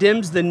which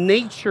condemns the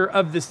nature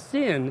of the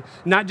sin,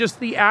 not just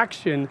the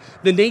action,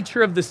 the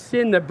nature of the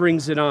sin that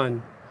brings it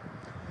on.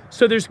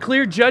 So there's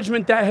clear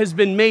judgment that has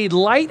been made.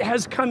 Light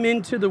has come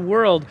into the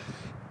world,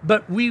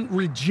 but we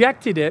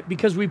rejected it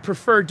because we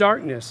prefer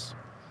darkness.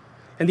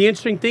 And the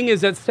interesting thing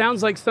is that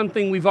sounds like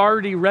something we've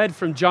already read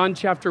from John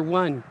chapter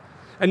 1.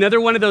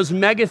 Another one of those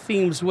mega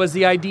themes was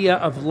the idea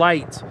of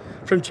light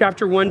from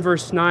chapter 1,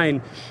 verse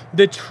 9.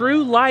 The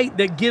true light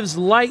that gives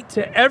light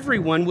to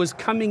everyone was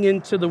coming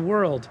into the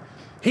world.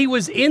 He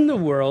was in the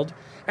world,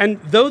 and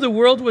though the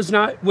world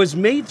was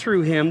made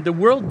through him, the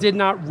world did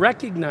not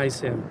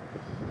recognize him.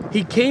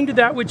 He came to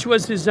that which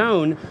was his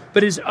own,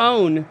 but his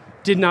own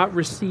did not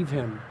receive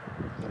him.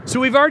 So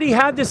we've already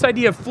had this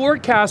idea of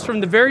forecast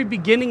from the very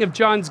beginning of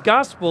John's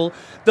gospel.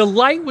 The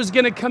light was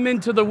going to come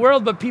into the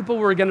world, but people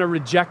were going to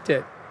reject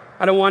it.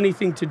 I don't want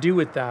anything to do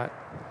with that.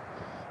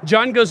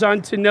 John goes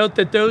on to note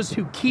that those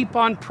who keep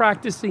on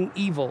practicing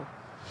evil,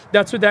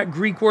 that's what that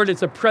Greek word,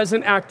 it's a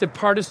present active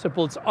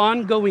participle, it's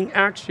ongoing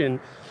action.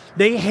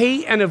 They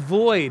hate and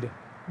avoid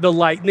the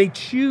light,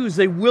 and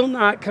they will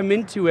not come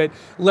into it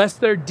lest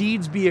their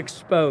deeds be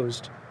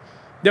exposed.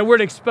 That word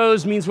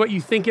exposed means what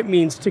you think it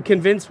means, to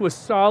convince with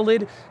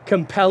solid,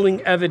 compelling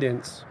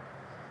evidence.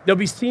 They'll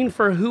be seen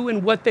for who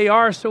and what they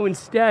are, so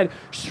instead,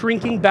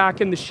 shrinking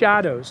back in the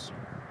shadows.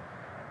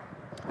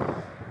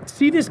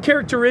 See this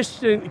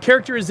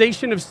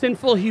characterization of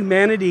sinful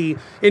humanity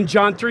in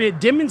John 3.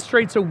 It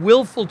demonstrates a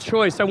willful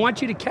choice. I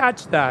want you to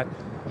catch that.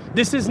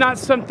 This is not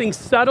something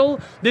subtle.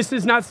 This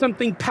is not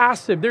something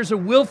passive. There's a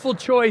willful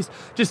choice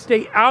to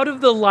stay out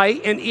of the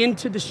light and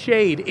into the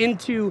shade,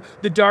 into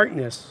the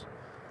darkness.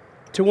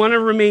 To want to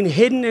remain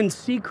hidden and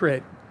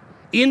secret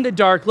in the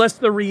dark, lest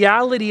the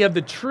reality of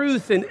the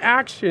truth and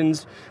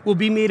actions will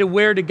be made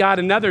aware to God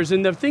and others.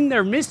 And the thing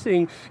they're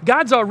missing,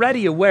 God's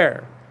already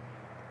aware.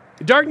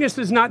 Darkness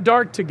is not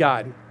dark to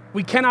God.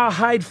 We cannot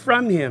hide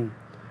from him.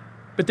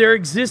 But there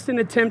exists an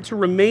attempt to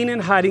remain in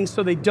hiding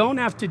so they don't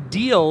have to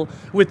deal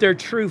with their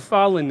true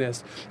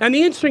fallenness. And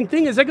the interesting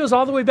thing is that goes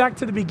all the way back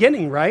to the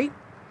beginning, right?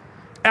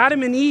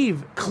 Adam and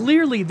Eve,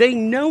 clearly, they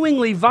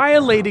knowingly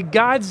violated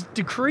God's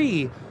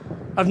decree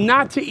of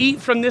not to eat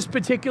from this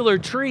particular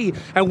tree.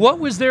 And what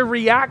was their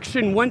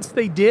reaction once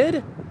they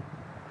did?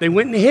 They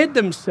went and hid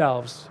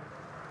themselves.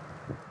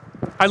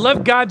 I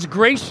love God's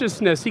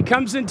graciousness. He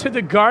comes into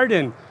the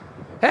garden.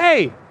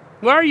 Hey,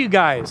 where are you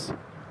guys?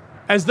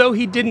 As though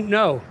he didn't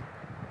know.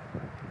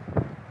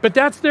 But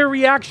that's their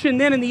reaction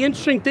then. And the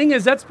interesting thing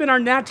is that's been our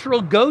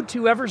natural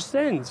go-to ever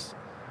since.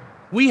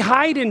 We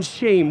hide in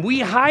shame.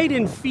 We hide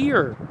in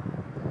fear.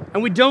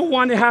 And we don't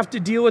want to have to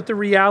deal with the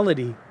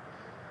reality.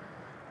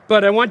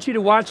 But I want you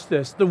to watch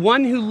this. The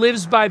one who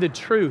lives by the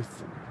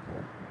truth,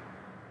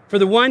 for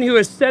the one who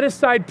has set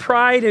aside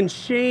pride and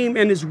shame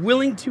and is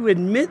willing to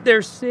admit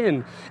their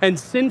sin and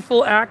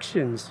sinful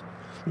actions,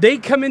 they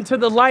come into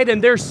the light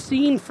and they're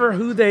seen for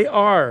who they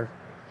are.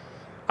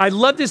 I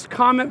love this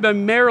comment by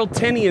Merrill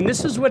Tenney, and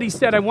this is what he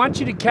said. I want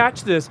you to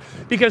catch this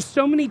because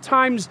so many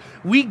times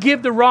we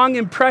give the wrong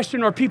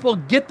impression, or people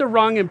get the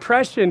wrong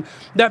impression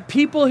that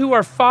people who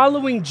are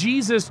following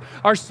Jesus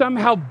are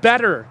somehow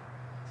better.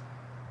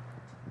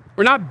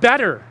 We're not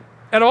better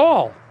at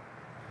all.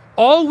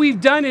 All we've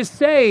done is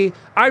say,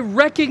 I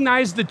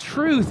recognize the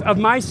truth of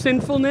my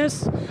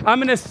sinfulness. I'm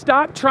going to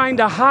stop trying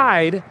to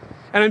hide,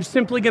 and I'm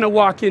simply going to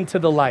walk into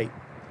the light.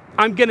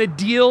 I'm going to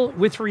deal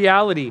with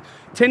reality.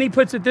 Tenney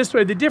puts it this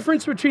way: the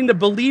difference between the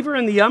believer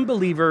and the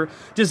unbeliever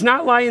does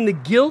not lie in the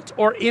guilt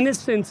or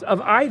innocence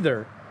of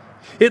either.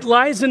 It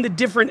lies in the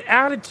different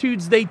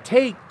attitudes they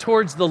take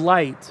towards the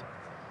light.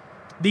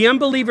 The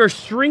unbeliever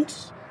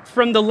shrinks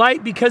from the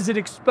light because it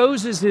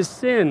exposes his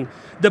sin.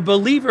 The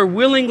believer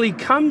willingly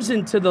comes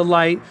into the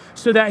light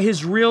so that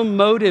his real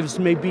motives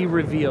may be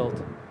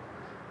revealed.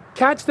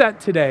 Catch that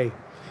today.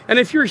 And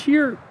if you're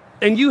here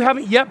and you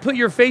haven't yet put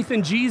your faith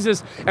in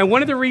Jesus, and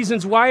one of the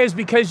reasons why is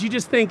because you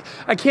just think,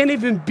 I can't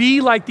even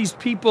be like these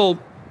people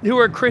who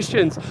are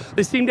Christians.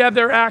 They seem to have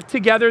their act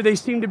together. They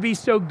seem to be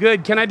so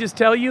good. Can I just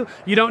tell you,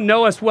 you don't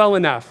know us well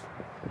enough.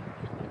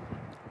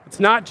 It's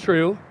not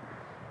true.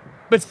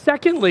 But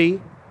secondly,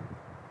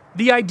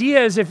 the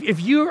idea is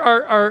if you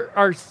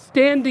are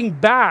standing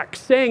back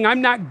saying,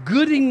 I'm not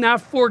good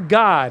enough for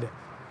God,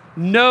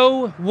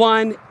 no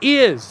one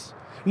is.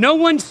 No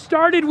one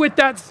started with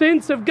that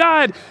sense of,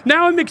 God,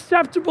 now I'm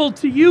acceptable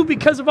to you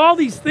because of all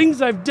these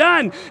things I've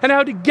done and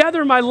how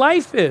together my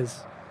life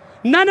is.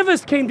 None of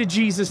us came to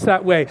Jesus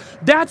that way.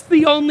 That's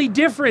the only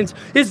difference,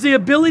 is the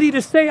ability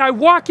to say, I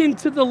walk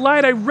into the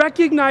light, I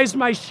recognize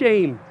my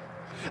shame,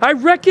 I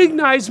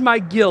recognize my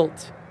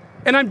guilt,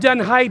 and I'm done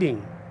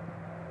hiding.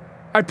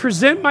 I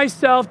present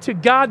myself to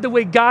God the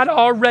way God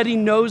already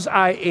knows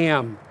I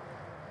am.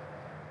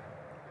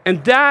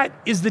 And that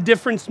is the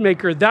difference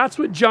maker. That's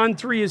what John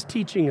 3 is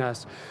teaching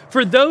us.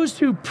 For those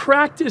who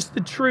practice the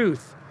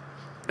truth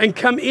and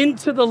come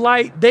into the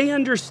light, they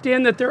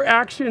understand that their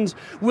actions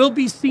will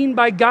be seen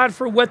by God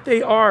for what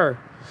they are.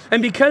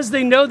 And because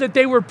they know that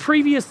they were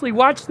previously,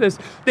 watch this,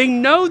 they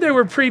know they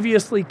were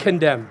previously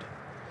condemned.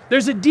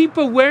 There's a deep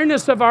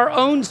awareness of our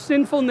own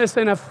sinfulness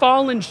and have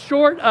fallen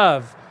short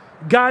of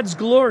God's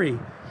glory,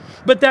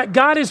 but that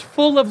God is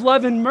full of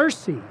love and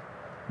mercy.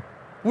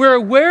 We're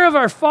aware of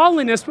our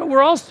fallenness, but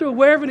we're also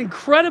aware of an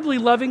incredibly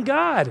loving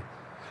God,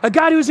 a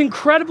God who's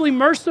incredibly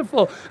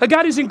merciful, a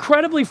God who's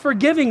incredibly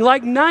forgiving,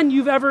 like none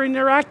you've ever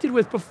interacted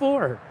with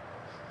before.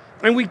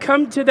 And we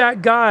come to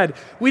that God.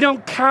 We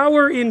don't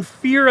cower in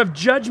fear of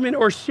judgment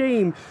or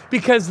shame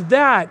because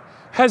that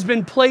has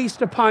been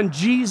placed upon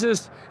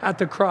Jesus at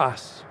the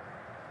cross,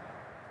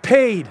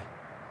 paid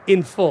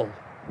in full.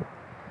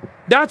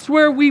 That's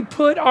where we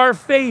put our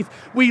faith.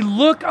 We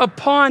look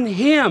upon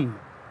him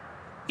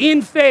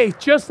in faith,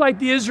 just like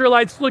the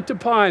Israelites looked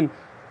upon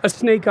a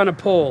snake on a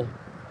pole.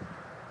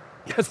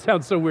 That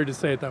sounds so weird to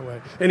say it that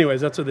way.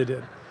 Anyways, that's what they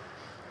did.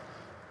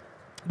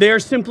 They are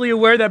simply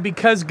aware that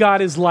because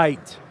God is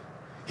light,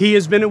 he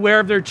has been aware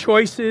of their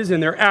choices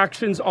and their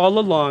actions all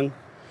along.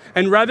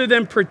 And rather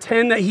than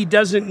pretend that he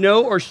doesn't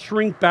know or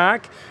shrink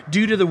back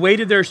due to the weight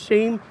of their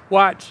shame,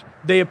 watch,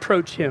 they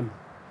approach him.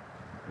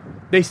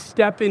 They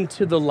step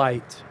into the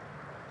light.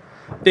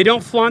 They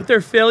don't flaunt their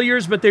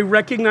failures, but they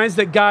recognize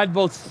that God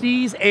both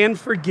sees and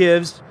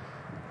forgives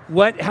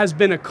what has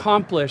been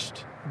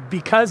accomplished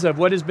because of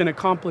what has been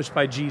accomplished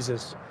by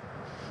Jesus.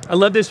 I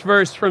love this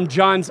verse from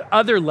John's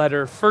other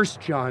letter, 1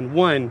 John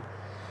 1.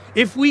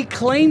 If we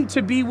claim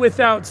to be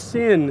without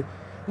sin,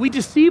 we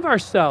deceive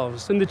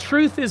ourselves, and the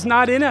truth is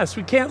not in us.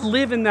 We can't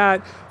live in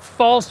that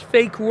false,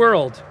 fake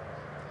world.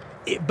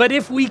 But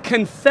if we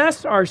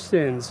confess our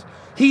sins,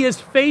 he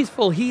is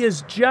faithful, he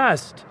is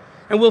just,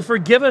 and will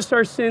forgive us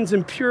our sins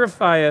and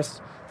purify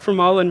us from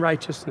all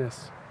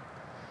unrighteousness.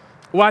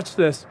 Watch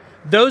this.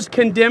 Those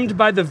condemned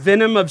by the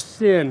venom of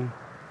sin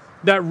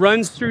that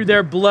runs through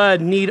their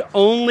blood need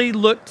only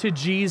look to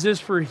Jesus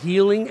for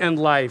healing and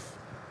life,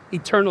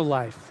 eternal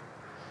life.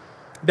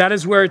 That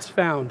is where it's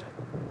found.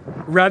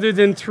 Rather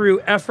than through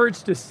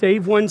efforts to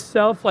save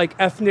oneself like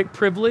ethnic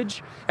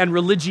privilege and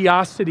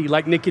religiosity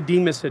like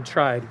Nicodemus had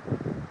tried.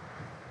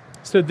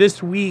 So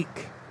this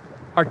week,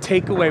 our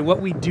takeaway,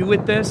 what we do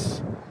with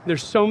this,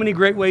 there's so many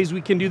great ways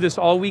we can do this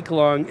all week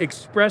long.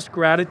 Express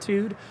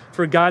gratitude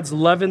for God's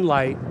love and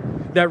light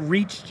that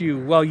reached you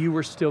while you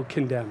were still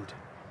condemned.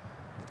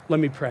 Let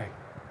me pray.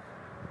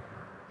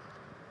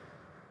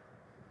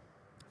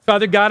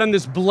 Father God, on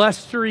this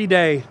blustery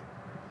day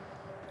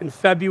in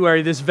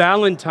February, this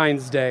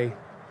Valentine's Day,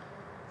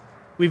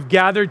 we've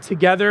gathered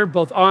together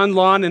both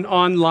online and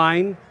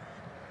online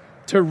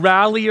to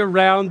rally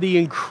around the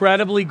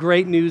incredibly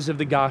great news of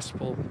the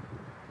gospel.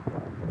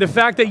 The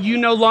fact that you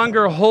no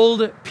longer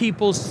hold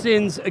people's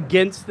sins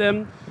against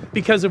them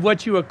because of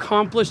what you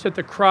accomplished at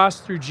the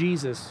cross through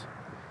Jesus.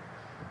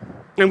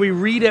 And we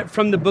read it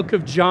from the book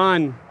of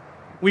John.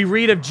 We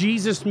read of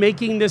Jesus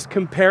making this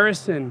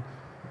comparison.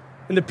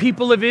 And the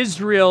people of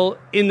Israel,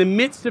 in the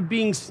midst of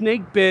being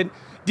snake bit,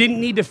 didn't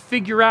need to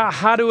figure out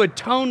how to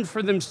atone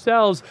for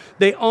themselves.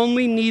 They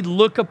only need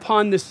look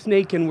upon the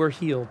snake and were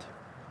healed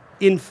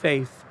in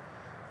faith.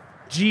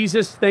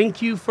 Jesus,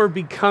 thank you for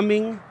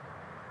becoming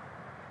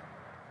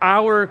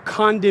our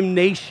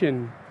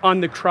condemnation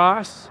on the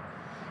cross,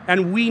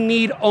 and we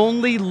need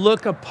only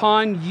look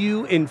upon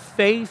you in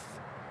faith,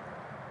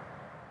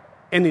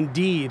 and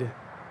indeed,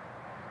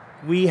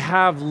 we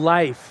have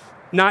life,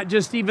 not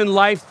just even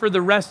life for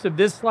the rest of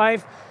this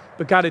life,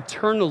 but God,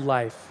 eternal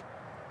life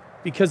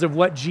because of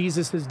what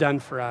Jesus has done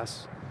for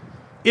us.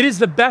 It is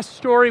the best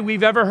story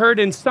we've ever heard,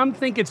 and some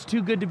think it's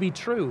too good to be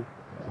true.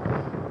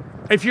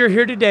 If you're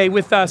here today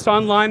with us,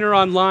 online or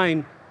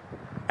online,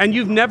 and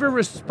you've never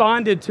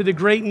responded to the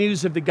great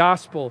news of the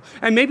gospel,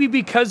 and maybe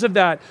because of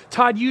that,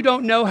 Todd, you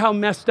don't know how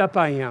messed up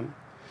I am.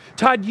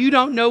 Todd, you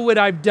don't know what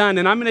I've done,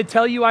 and I'm going to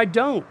tell you I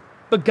don't.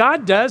 But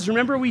God does.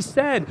 Remember we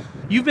said,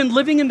 you've been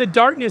living in the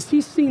darkness.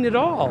 He's seen it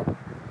all.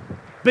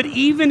 But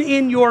even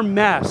in your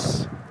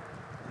mess,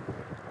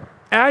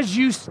 as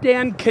you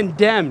stand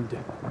condemned,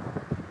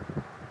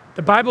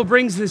 the Bible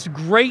brings this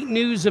great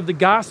news of the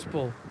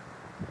gospel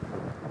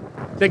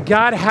that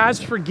God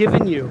has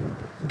forgiven you.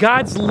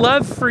 God's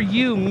love for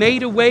you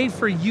made a way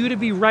for you to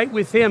be right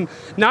with him,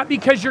 not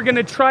because you're going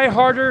to try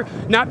harder,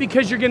 not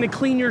because you're going to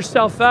clean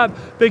yourself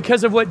up,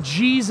 because of what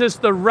Jesus,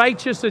 the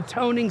righteous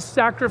atoning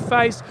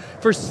sacrifice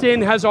for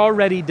sin, has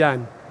already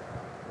done.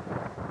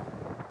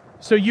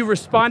 So you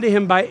respond to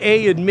him by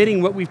A,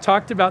 admitting what we've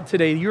talked about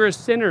today. You're a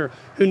sinner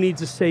who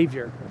needs a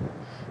Savior.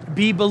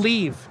 B,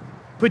 believe.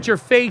 Put your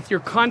faith, your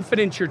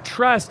confidence, your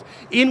trust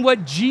in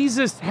what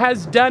Jesus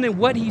has done and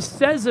what he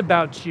says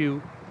about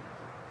you,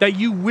 that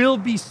you will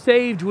be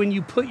saved when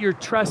you put your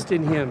trust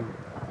in him.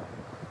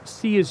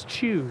 C is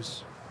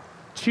choose.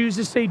 Choose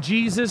to say,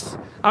 Jesus,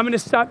 I'm going to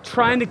stop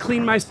trying to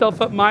clean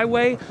myself up my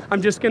way.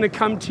 I'm just going to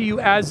come to you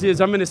as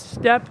is. I'm going to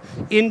step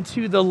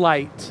into the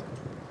light.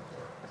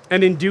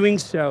 And in doing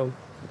so,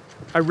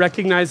 I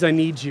recognize I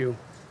need you,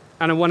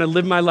 and I want to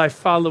live my life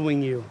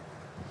following you.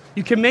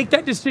 You can make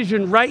that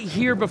decision right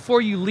here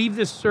before you leave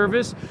this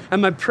service,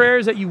 and my prayer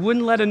is that you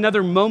wouldn't let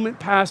another moment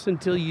pass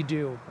until you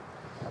do.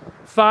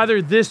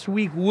 Father, this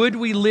week, would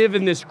we live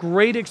in this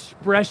great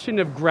expression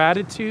of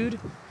gratitude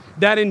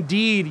that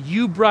indeed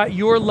you brought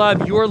your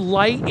love, your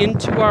light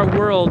into our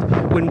world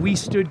when we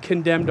stood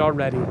condemned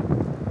already.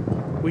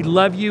 We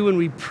love you and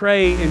we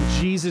pray in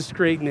Jesus'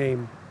 great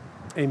name.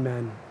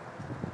 Amen.